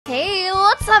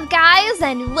What's up, guys,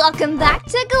 and welcome back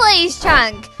to Glaze,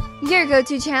 your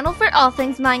go-to channel for all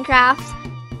things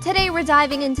Minecraft. Today we're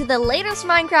diving into the latest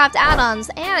Minecraft add-ons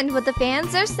and what the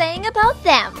fans are saying about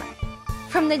them.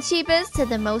 From the cheapest to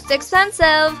the most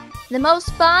expensive, the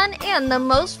most fun and the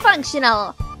most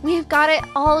functional, we've got it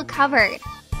all covered.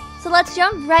 So let's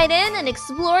jump right in and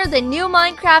explore the new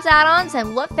Minecraft add-ons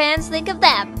and what fans think of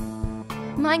them.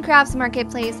 Minecraft's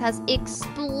marketplace has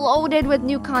exploded with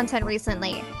new content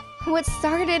recently. What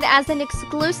started as an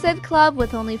exclusive club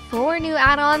with only 4 new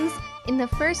add-ons in the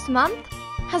first month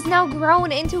has now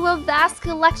grown into a vast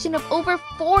collection of over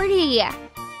 40.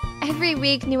 Every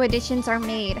week new additions are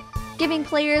made, giving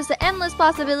players endless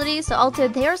possibilities to alter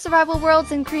their survival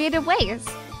worlds in creative ways.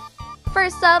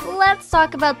 First up, let's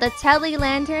talk about the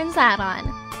telelanters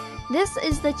add-on. This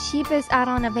is the cheapest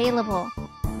add-on available,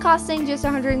 costing just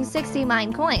 160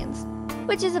 mine coins,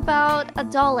 which is about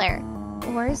 $1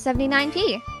 or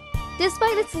 79p.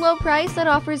 Despite its low price, it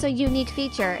offers a unique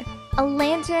feature, a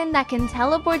lantern that can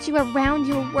teleport you around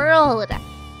your world.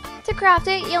 To craft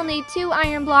it, you'll need 2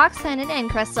 iron blocks and an end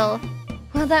crystal.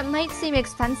 While that might seem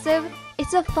expensive,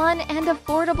 it's a fun and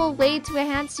affordable way to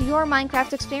enhance your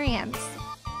Minecraft experience.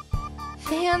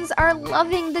 Fans are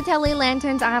loving the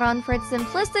telelanters add-on for its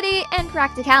simplicity and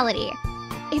practicality.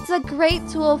 It's a great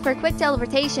tool for quick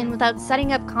teleportation without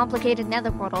setting up complicated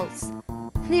nether portals.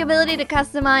 The ability to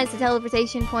customize the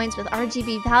teleportation points with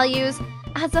RGB values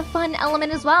adds a fun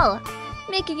element as well,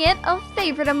 making it a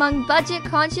favorite among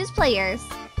budget-conscious players.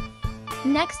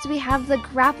 Next, we have the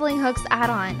grappling hooks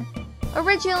add-on.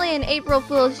 Originally an April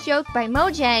Fool's joke by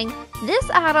Mojang, this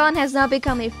add-on has now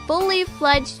become a fully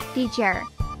fledged feature.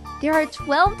 There are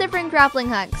 12 different grappling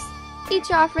hooks, each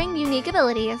offering unique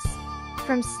abilities.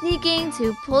 From sneaking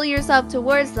to pull yourself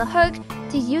towards the hook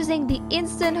to using the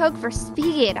instant hook for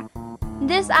speed.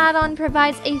 This add-on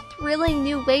provides a thrilling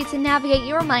new way to navigate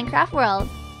your Minecraft world.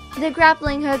 The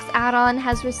grappling hooks add-on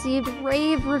has received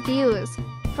rave reviews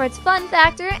for its fun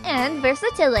factor and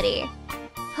versatility.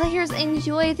 Players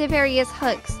enjoy the various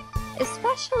hooks,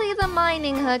 especially the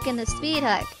mining hook and the speed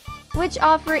hook, which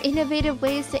offer innovative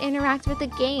ways to interact with the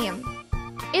game.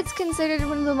 It's considered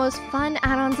one of the most fun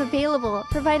add-ons available,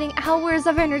 providing hours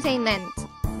of entertainment.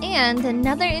 And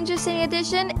another interesting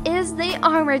addition is the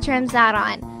armor trims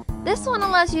add-on. This one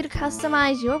allows you to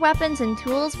customize your weapons and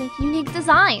tools with unique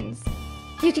designs.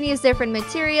 You can use different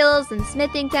materials and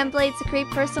smithing templates to create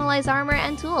personalized armor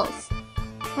and tools.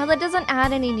 While it doesn't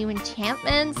add any new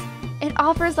enchantments, it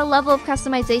offers a level of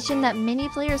customization that many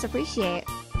players appreciate.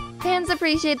 Fans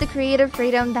appreciate the creative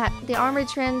freedom that the armor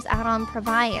trims add-on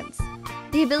provides.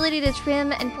 The ability to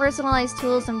trim and personalize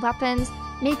tools and weapons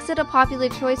makes it a popular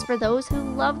choice for those who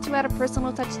love to add a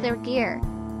personal touch to their gear.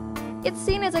 It's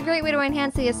seen as a great way to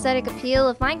enhance the aesthetic appeal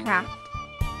of Minecraft.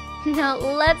 Now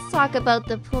let's talk about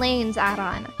the planes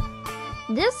add-on.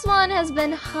 This one has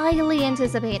been highly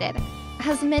anticipated,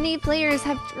 as many players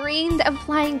have dreamed of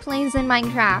flying planes in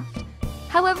Minecraft.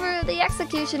 However, the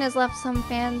execution has left some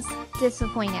fans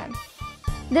disappointed.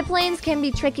 The planes can be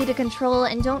tricky to control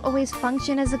and don't always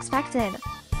function as expected,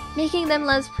 making them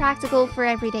less practical for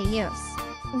everyday use.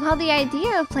 While the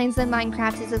idea of planes in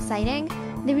Minecraft is exciting,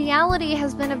 the reality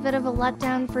has been a bit of a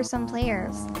letdown for some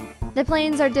players. The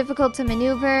planes are difficult to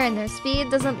maneuver and their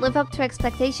speed doesn't live up to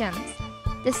expectations.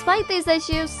 Despite these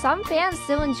issues, some fans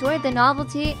still enjoy the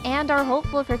novelty and are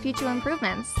hopeful for future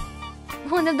improvements.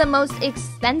 One of the most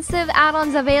expensive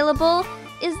add-ons available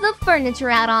is the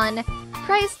furniture add-on.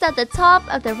 Priced at the top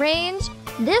of the range,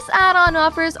 this add-on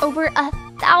offers over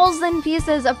 1,000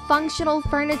 pieces of functional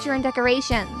furniture and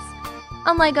decorations.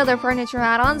 Unlike other furniture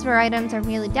add-ons where items are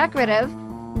merely decorative,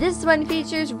 this one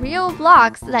features real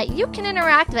blocks that you can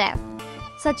interact with,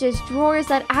 such as drawers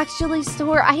that actually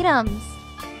store items.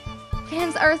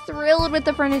 Fans are thrilled with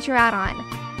the furniture add-on.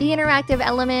 The interactive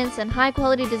elements and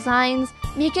high-quality designs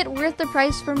make it worth the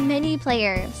price for many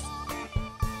players.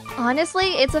 Honestly,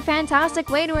 it's a fantastic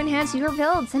way to enhance your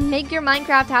builds and make your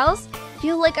Minecraft house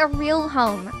feel like a real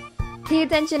home. The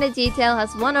attention to detail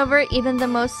has won over even the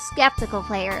most skeptical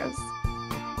players.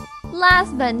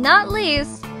 Last but not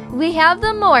least, we have the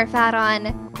morph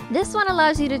add-on. This one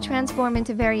allows you to transform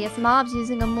into various mobs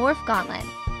using a morph gauntlet.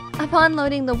 Upon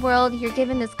loading the world, you're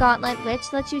given this gauntlet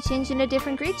which lets you change into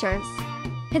different creatures.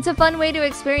 It's a fun way to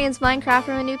experience Minecraft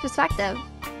from a new perspective.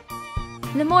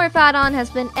 The morph add-on has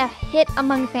been a hit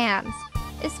among fans,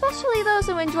 especially those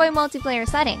who enjoy multiplayer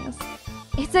settings.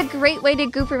 It's a great way to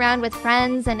goof around with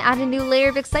friends and add a new layer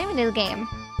of excitement to the game.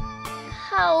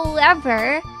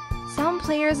 However, some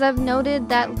players have noted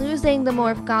that losing the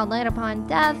morph gauntlet upon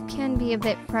death can be a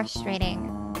bit frustrating.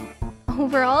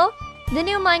 Overall, The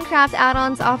new Minecraft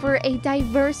add-ons offer a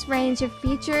diverse range of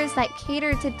features that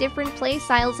cater to different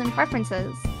playstyles and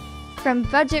preferences. From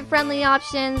budget-friendly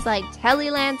options like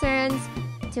telelanterns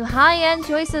to high-end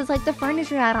choices like the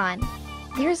furniture add-on,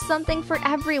 there's something for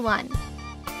everyone.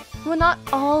 While not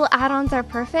all add-ons are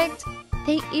perfect,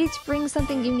 they each bring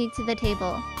something unique to the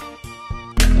table.